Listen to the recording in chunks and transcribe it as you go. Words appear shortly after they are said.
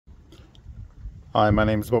Hi, my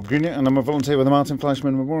name is Bob Jr. and I'm a volunteer with the Martin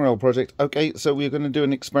Fleischmann Memorial Project. Okay, so we're going to do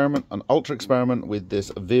an experiment, an ultra experiment with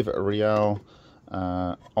this Viv Real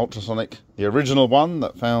ultrasonic, the original one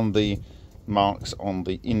that found the marks on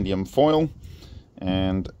the indium foil.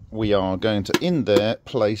 And we are going to, in there,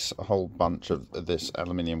 place a whole bunch of this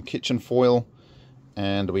aluminium kitchen foil.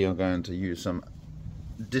 And we are going to use some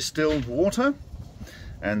distilled water.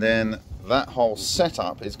 And then that whole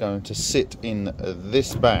setup is going to sit in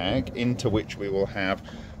this bag, into which we will have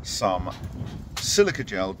some silica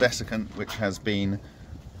gel desiccant which has been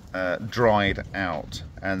dried out,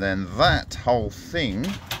 and then that whole thing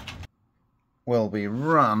will be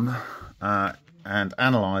run and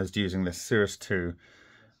analysed using this Cirrus 2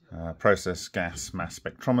 process gas mass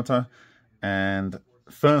spectrometer. And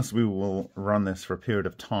first we will run this for a period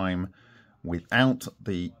of time without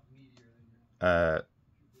the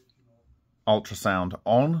ultrasound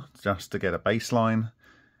on, just to get a baseline,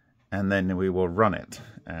 and then we will run it,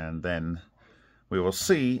 and then we will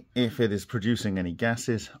see if it is producing any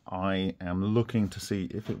gases. I am looking to see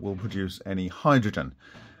if it will produce any hydrogen.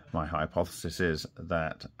 My hypothesis is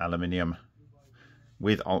that aluminium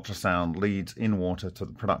with ultrasound leads in water to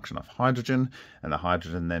the production of hydrogen, and the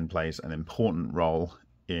hydrogen then plays an important role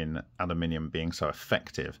in aluminium being so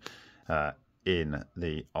effective in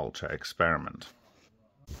the ultra experiment.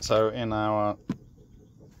 So in our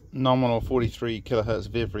nominal 43 kilohertz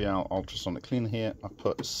Viv Real ultrasonic cleaner here, I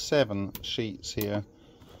put 7 sheets here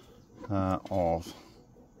of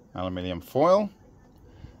aluminium foil,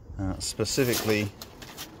 specifically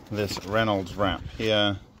this Reynolds wrap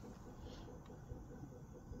here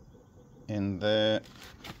in there,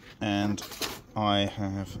 and I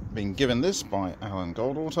have been given this by Alan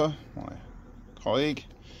Goldwater, my colleague,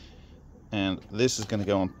 and this is going to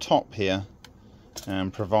go on top here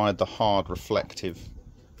and provide the hard reflective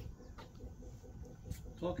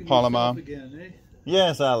polymer. Again, eh?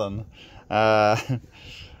 Yes, Alan.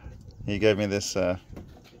 He gave me this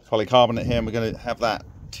polycarbonate here, and we're going to have that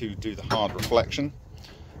to do the hard reflection,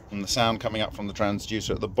 and the sound coming up from the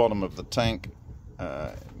transducer at the bottom of the tank,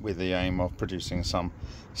 with the aim of producing some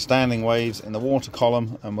standing waves in the water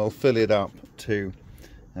column, and we'll fill it up to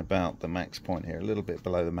about the max point here, a little bit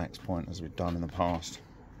below the max point as we've done in the past.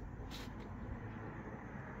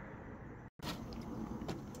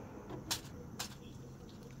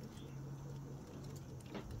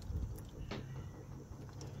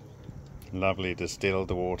 Lovely distilled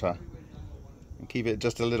water, and keep it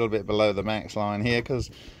just a little bit below the max line here, because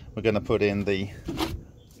we're going to put in the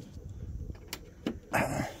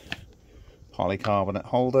polycarbonate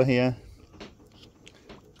holder here,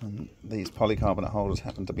 and these polycarbonate holders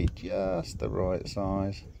happen to be just the right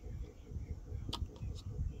size.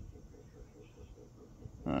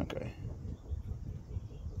 Okay,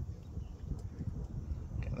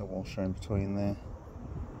 get the washer in between there.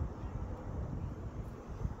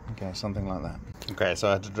 Okay, something like that. Okay, so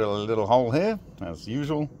I had to drill a little hole here, as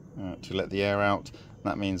usual, to let the air out.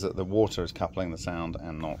 That means that the water is coupling the sound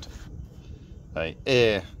and not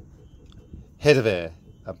a head of air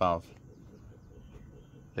above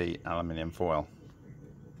the aluminium foil.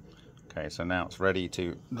 Okay, so now it's ready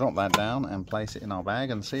to drop that down and place it in our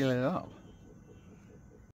bag and seal it up.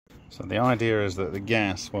 So the idea is that the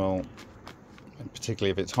gas will,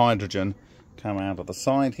 particularly if it's hydrogen, come out of the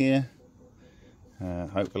side here,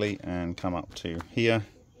 hopefully, and come up to here,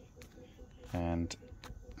 and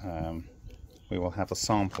we will have a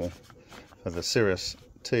sample for the Cirrus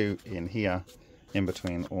 2 in here, in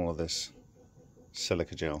between all of this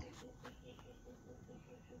silica gel,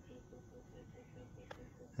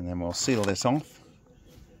 and then we'll seal this off,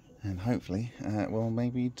 and hopefully we'll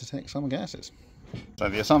maybe detect some gases. So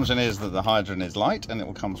the assumption is that the hydrogen is light and it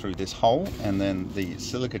will come through this hole, and then the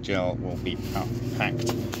silica gel will be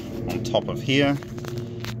packed on top of here,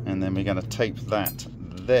 and then we're going to tape that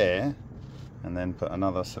there and then put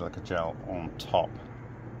another silica gel on top.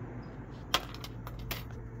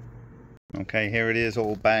 Okay, here it is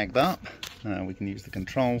all bagged up. We can use the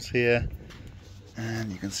controls here,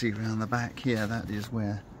 and you can see around the back here, that is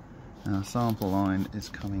where our sample line is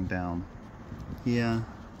coming down here.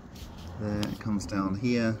 There, it comes down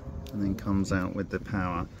here and then comes out with the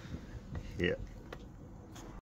power here.